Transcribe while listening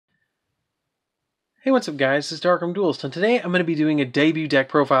Hey, what's up guys, this is DarkArmedDuelist, and today I'm going to be doing a debut deck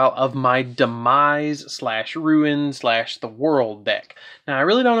profile of my Demise / Ruin / the World deck. Now, I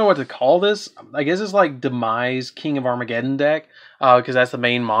really don't know what to call this. I guess it's like Demise King of Armageddon deck, because that's the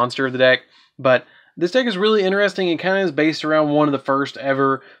main monster of the deck. But this deck is really interesting. It kind of is based around one of the first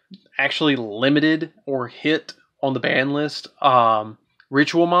ever actually limited or hit on the ban list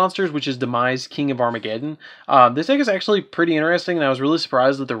ritual monsters, which is Demise King of Armageddon. This deck is actually pretty interesting, and I was really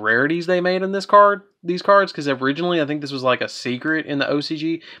surprised at the rarities they made in these cards, because originally I think this was like a secret in the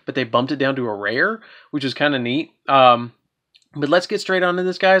OCG, but they bumped it down to a rare, which is kind of neat. But let's get straight on to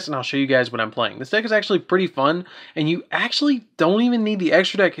this, guys, and I'll show you guys what I'm playing. This deck is actually pretty fun, and you actually don't even need the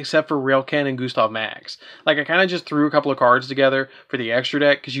extra deck except for Railcan and Gustav Max. Like, I kind of just threw a couple of cards together for the extra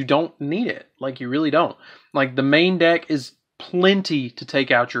deck because you don't need it. Like, you really don't. Like, the main deck is plenty to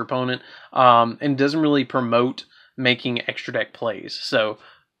take out your opponent, and doesn't really promote making extra deck plays. So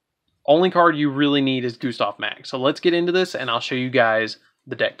only card you really need is Gustav Max. So let's get into this, and I'll show you guys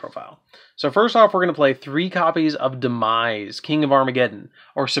the deck profile. So first off, we're going to play 3 copies of Demise King of Armageddon,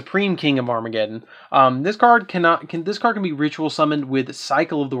 or Supreme King of Armageddon. This card can be ritual summoned with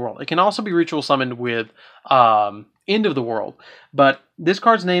Cycle of the World. It can also be ritual summoned with End of the World, but this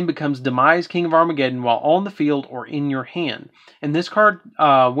card's name becomes Demise King of Armageddon while on the field or in your hand. And this card,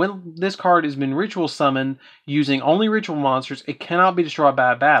 when this card has been ritual summoned using only ritual monsters, it cannot be destroyed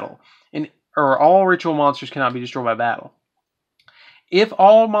by a battle, or all ritual monsters cannot be destroyed by battle. If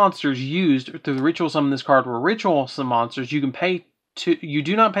all monsters used to ritual summon this card were ritual monsters, you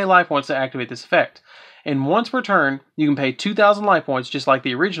do not pay life points to activate this effect. And once per turn, you can pay 2,000 life points, just like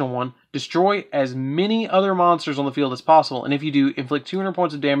the original one, destroy as many other monsters on the field as possible, and if you do, inflict 200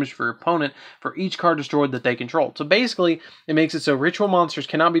 points of damage for your opponent for each card destroyed that they control. So basically, it makes it so ritual monsters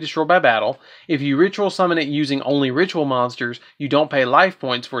cannot be destroyed by battle. If you ritual summon it using only ritual monsters, you don't pay life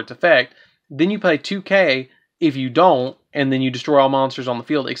points for its effect. Then you pay 2k if you don't, and then you destroy all monsters on the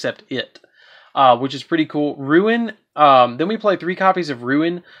field except it, which is pretty cool. Ruin. Then we play 3 copies of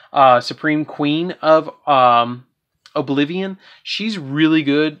Ruin, Supreme Queen of Oblivion. She's really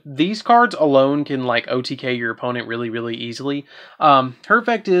good. These cards alone can like OTK your opponent really, really easily. Her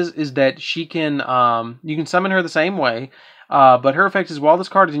effect is that she can you can summon her the same way, but her effect is while this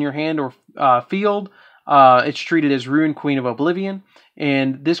card is in your hand or field, it's treated as Ruin Queen of Oblivion,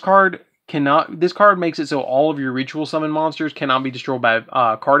 and this card makes it so all of your ritual summon monsters cannot be destroyed by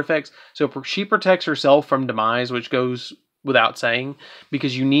card effects. So she protects herself from Demise, which goes without saying,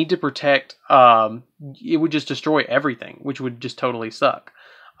 because you need to protect, it would just destroy everything, which would just totally suck.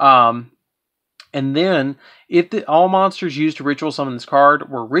 And then, if all monsters used to ritual summon this card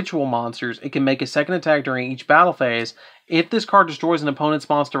were ritual monsters, it can make a second attack during each battle phase. If this card destroys an opponent's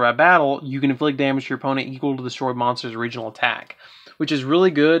monster by battle, you can inflict damage to your opponent equal to the destroyed monster's original attack, which is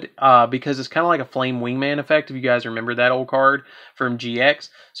really good because it's kind of like a Flame Wingman effect, if you guys remember that old card from GX.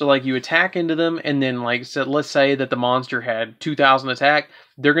 So like you attack into them, and then like so let's say that the monster had 2,000 attack,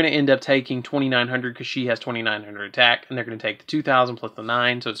 they're going to end up taking 2,900 because she has 2,900 attack, and they're going to take the 2,000 plus the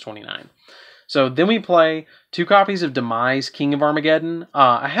 9, so it's 29. So then we play 2 copies of Demise King of Armageddon.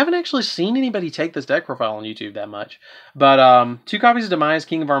 I haven't actually seen anybody take this deck profile on YouTube that much. But 2 copies of Demise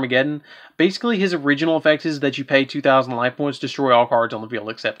King of Armageddon. Basically, his original effect is that you pay 2,000 life points to destroy all cards on the field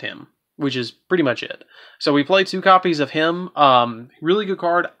except him, which is pretty much it. So we play 2 copies of him. Really good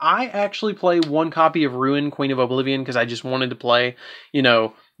card. I actually play 1 copy of Ruin Queen of Oblivion because I just wanted to play, you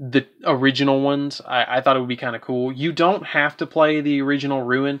know, the original ones. I thought it would be kind of cool. You don't have to play the original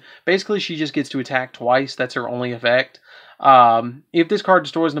Ruin. Basically, she just gets to attack twice. That's her only effect. If this card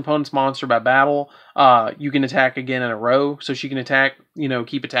destroys an opponent's monster by battle, you can attack again in a row. So she can attack, you know,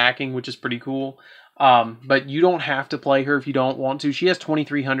 keep attacking, which is pretty cool. But you don't have to play her if you don't want to. She has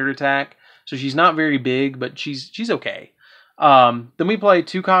 2,300 attack, so she's not very big, but she's okay. Then we play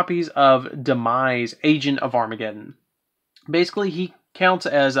 2 copies of Demise Agent of Armageddon. Basically, he counts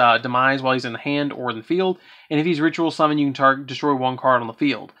as Demise while he's in the hand or in the field, and if he's ritual summoned, you can destroy 1 card on the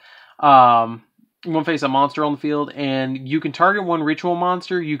field. You want to face a monster on the field, and you can target 1 ritual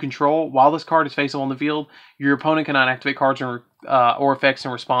monster you control while this card is faceable on the field. Your opponent cannot activate cards or effects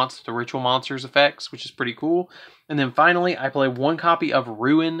in response to the ritual monster's effects, which is pretty cool. And then finally, I play 1 copy of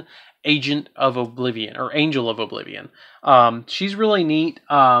Ruin Agent of Oblivion, or Angel of Oblivion. She's really neat.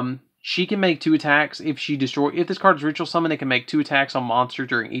 She can make 2 attacks if this card is ritual summoned. It can make 2 attacks on monsters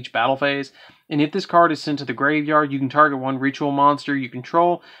during each battle phase. And if this card is sent to the graveyard, you can target 1 ritual monster you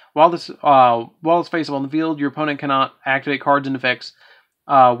control while it's faceable on the field. Your opponent cannot activate cards and effects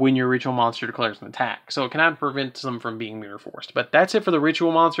when your ritual monster declares an attack. So it cannot prevent them from being mirror forced. But that's it for the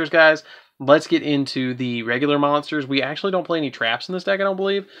ritual monsters, guys. Let's get into the regular monsters. We actually don't play any traps in this deck, I don't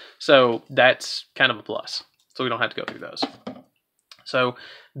believe. So that's kind of a plus. So we don't have to go through those. So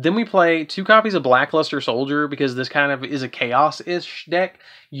then we play 2 copies of Blackluster Soldier because this kind of is a chaos-ish deck.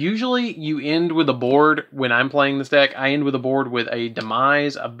 Usually you end with a board, when I'm playing this deck, I end with a board with a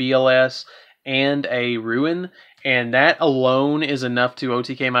Demise, a BLS, and a Ruin. And that alone is enough to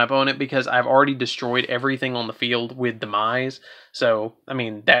OTK my opponent because I've already destroyed everything on the field with Demise. So, I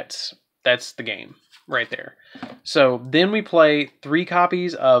mean, that's the game right there. So then we play 3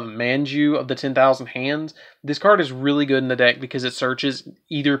 copies of Manju of the 10,000 Hands. This card is really good in the deck because it searches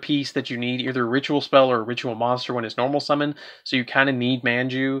either piece that you need, either a ritual spell or a ritual monster when it's normal summon. So you kind of need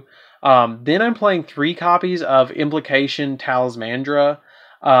Manju. Then I'm playing 3 copies of Implication Talismandra.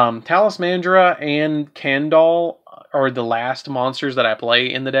 Talismandra and Kandal are the last monsters that I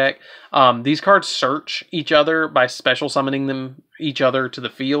play in the deck. These cards search each other by special summoning them each other to the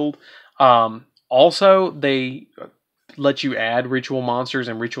field. Also, they let you add ritual monsters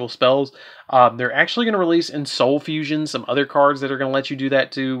and ritual spells. They're actually going to release in Soul Fusion some other cards that are going to let you do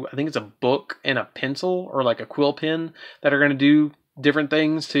that too. I think it's a book and a pencil or like a quill pen that are going to do different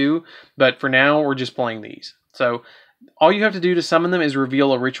things too. But for now, we're just playing these. So all you have to do to summon them is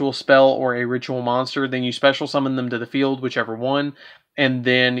reveal a ritual spell or a ritual monster. Then you special summon them to the field, whichever one. And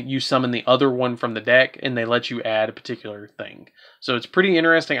then you summon the other one from the deck, and they let you add a particular thing. So it's pretty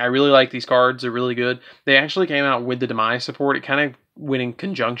interesting. I really like these cards. They're really good. They actually came out with the Demise support. It kind of went in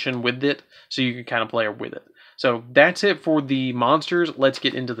conjunction with it, so you can kind of play with it. So that's it for the monsters. Let's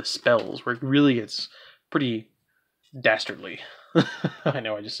get into the spells, where it really gets pretty dastardly. I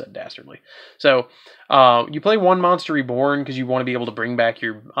know I just said dastardly. So you play 1 Monster Reborn because you want to be able to bring back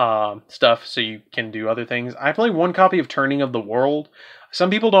your stuff so you can do other things. I play 1 copy of Turning of the World. Some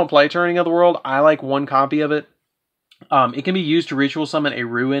people don't play Turning of the World. I like 1 copy of it. It can be used to ritual summon a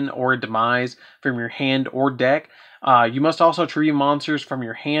Ruin or a Demise from your hand or deck. You must also tree monsters from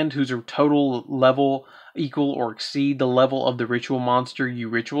your hand whose total level equal or exceed the level of the ritual monster you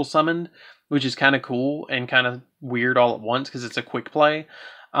ritual summoned, which is kind of cool and kind of weird all at once because it's a quick play.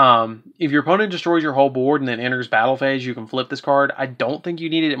 If your opponent destroys your whole board and then enters battle phase, you can flip this card. I don't think you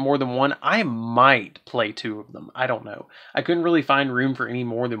needed it more than 1. I might play 2 of them. I don't know. I couldn't really find room for any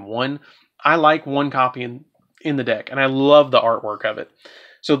more than 1. I like 1 copy in the deck, and I love the artwork of it.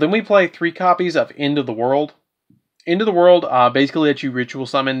 So then we play 3 copies of End of the World. End of the World basically lets you ritual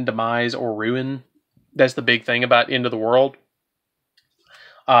summon Demise or Ruin. That's the big thing about End of the World.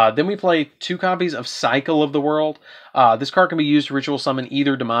 Then we play 2 copies of Cycle of the World. This card can be used to ritual summon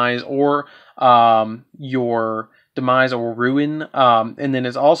either Demise or your Demise or Ruin. And then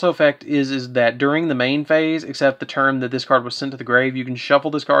its also effect is that during the main phase, except the turn that this card was sent to the grave, you can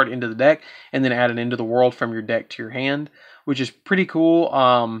shuffle this card into the deck and then add an End of the World from your deck to your hand, which is pretty cool.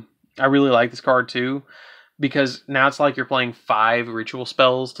 I really like this card too, because now it's like you're playing 5 ritual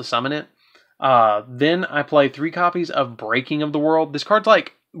spells to summon it. Then I play 3 copies of Breaking of the World. This card's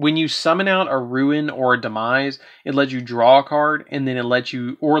like, when you summon out a Ruin or a Demise, it lets you draw a card, and then it lets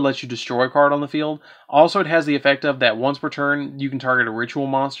you destroy a card on the field. Also, it has the effect of that once per turn, you can target a ritual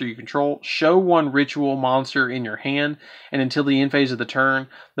monster you control, show 1 ritual monster in your hand, and until the end phase of the turn,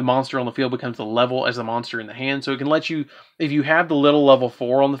 the monster on the field becomes the level as the monster in the hand. So it can let you, if you have the little level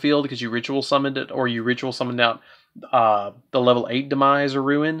 4 on the field because you ritual summoned it, or you ritual summoned out the level 8 Demise or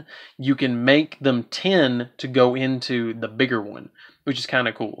Ruin, you can make them 10 to go into the bigger one, which is kind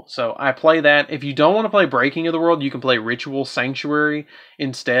of cool. So I play that. If you don't want to play Breaking of the World, you can play Ritual Sanctuary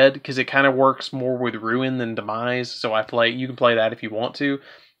instead, because it kind of works more with Ruin than Demise. So you can play that if you want to.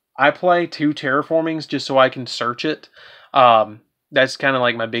 I play 2 Terraformings just so I can search it. That's kind of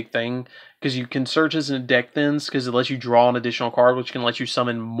like my big thing, because you can search as in deck thins, because it lets you draw an additional card, which can let you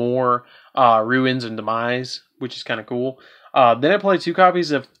summon more Ruins and Demise, which is kind of cool. Then I play 2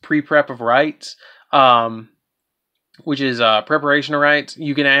 copies of Pre-Prep of Rites, which is Preparation of Rites.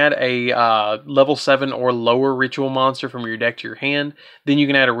 You can add a level 7 or lower ritual monster from your deck to your hand. Then you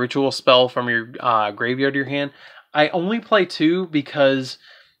can add a ritual spell from your graveyard to your hand. I only play 2 because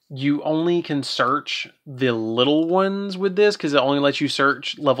you only can search the little ones with this, because it only lets you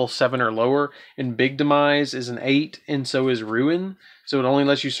search level 7 or lower, and Big Demise is an 8, and so is Ruin. So it only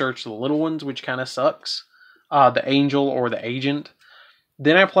lets you search the little ones, which kind of sucks. The Angel or the Agent.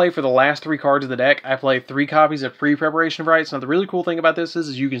 Then I play, for the last 3 cards of the deck, I play 3 copies of Pre-Preparation of Rites. Now the really cool thing about this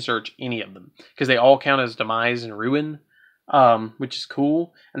is you can search any of them, because they all count as Demise and Ruin. which is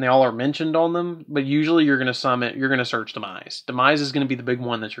cool, and they all are mentioned on them. But usually you're going to search Demise. Demise is going to be the big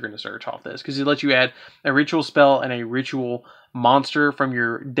one that you're going to search off this, because it lets you add a ritual spell and a ritual monster from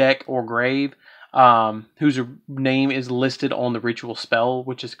your deck or grave, whose name is listed on the ritual spell,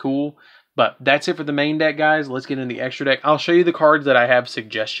 which is cool. But that's it for the main deck, guys. Let's get into the extra deck. I'll show you the cards that I have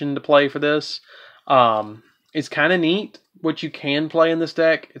suggestion to play for this. It's kind of neat what you can play in this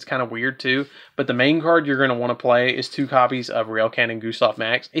deck. It's kind of weird too. But the main card you're going to want to play is 2 copies of Rail Cannon Gustav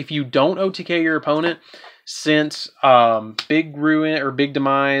Max. If you don't OTK your opponent, since Big Ruin or Big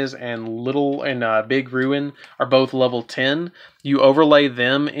Demise and Big Ruin are both level 10, you overlay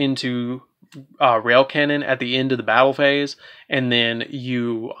them into Rail Cannon at the end of the battle phase, and then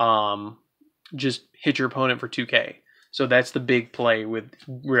you just hit your opponent for 2k. So that's the big play with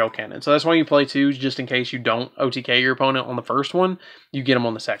Rail Cannon. So that's why you play 2s, just in case you don't OTK your opponent on the first one. You get them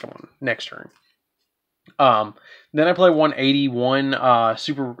on the second one next turn. Then I play 181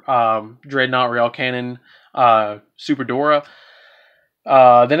 Super Dreadnought Rail Cannon Super Dora.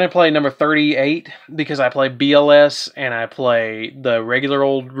 Then I play number 38 because I play BLS and I play the regular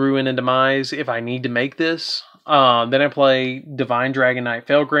old Ruin and Demise if I need to make this. Then I play Divine Dragon Knight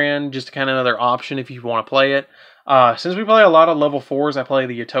Felgrand, just kind of another option if you want to play it. Since we play a lot of level 4s, I play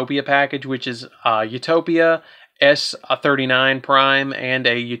the Utopia package, which is Utopia, S39 Prime, and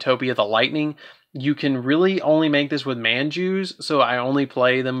a Utopia the Lightning. You can really only make this with Manjus, so I only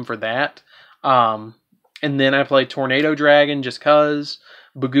play them for that. And then I play Tornado Dragon just cause,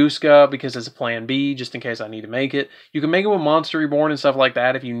 Baguska because it's a plan B, just in case I need to make it. You can make it with Monster Reborn and stuff like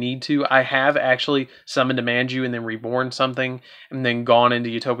that if you need to. I have actually summoned a Manju and then reborn something, and then gone into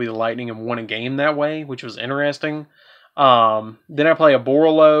Utopia the Lightning and won a game that way, which was interesting. Then I play a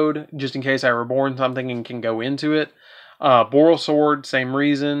Borreload, just in case I reborn something and can go into it. Boral Sword, same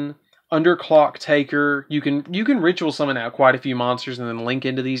reason. Underclock Taker, you can ritual summon out quite a few monsters and then link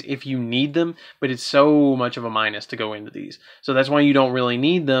into these if you need them, but it's so much of a minus to go into these. So that's why you don't really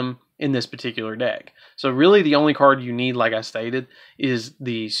need them in this particular deck. So really the only card you need, like I stated, is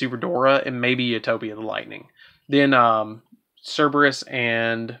the Super Dora and maybe Utopia the Lightning. Then Cerberus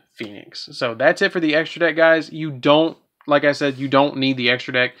and Phoenix. So that's it for the extra deck, guys. You don't, like I said, you don't need the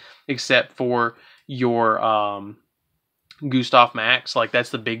extra deck except for your Gustav Max. Like, that's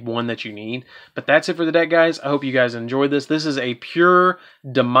the big one that you need. But that's it for the deck, guys. I hope you guys enjoyed this. This is a pure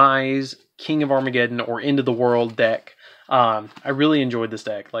Demise King of Armageddon or End of the World deck. I really enjoyed this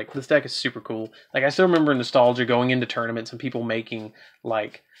deck. Like, this deck is super cool. Like, I still remember nostalgia going into tournaments and people making,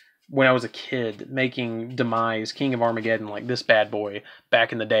 like, when I was a kid, making Demise King of Armageddon, like this bad boy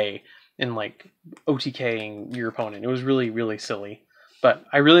back in the day, and like OTKing your opponent. It was really, really silly. But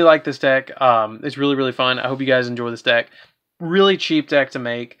I really like this deck. It's really, really fun. I hope you guys enjoy this deck. Really cheap deck to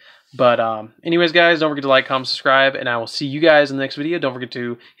make. But anyways, guys, don't forget to like, comment, subscribe, and I will see you guys in the next video. Don't forget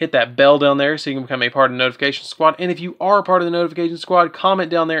to hit that bell down there so you can become a part of the notification squad. And if you are a part of the notification squad, comment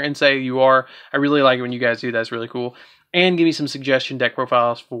down there and say you are. I really like it when you guys do that. It's really cool. And give me some suggestion deck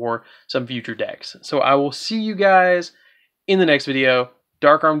profiles for some future decks. So I will see you guys in the next video.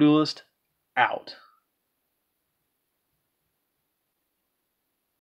 DarkArmedDuelist, out.